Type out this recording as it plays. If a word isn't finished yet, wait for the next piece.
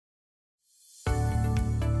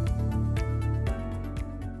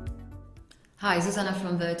Hi, Susanna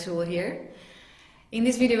from Virtooal here. In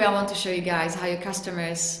this video I want to show you guys how your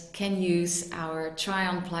customers can use our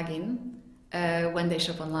try-on plugin when they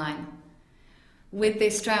shop online. With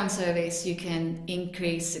this try-on service you can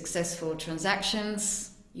increase successful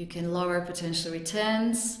transactions, you can lower potential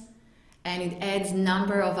returns, and it adds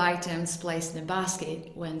number of items placed in a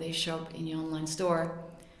basket when they shop in your online store.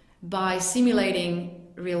 By simulating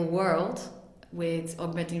real world with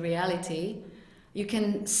augmented reality, you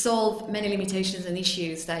can solve many limitations and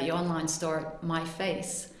issues that your online store might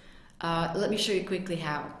face. Let me show you quickly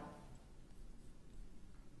how.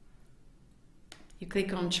 You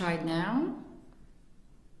click on Try It Now.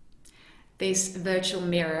 This virtual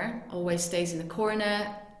mirror always stays in the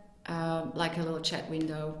corner, like a little chat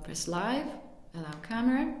window. Press Live, allow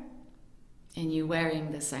camera, and you're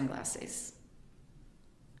wearing the sunglasses.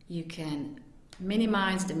 You can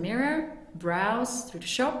minimize the mirror, browse through the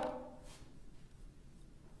shop,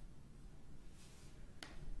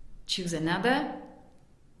 choose another.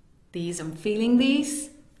 I'm feeling these.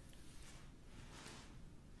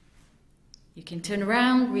 You can turn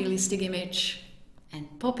around, realistic image,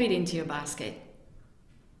 and pop it into your basket.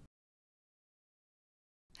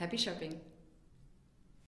 Happy shopping!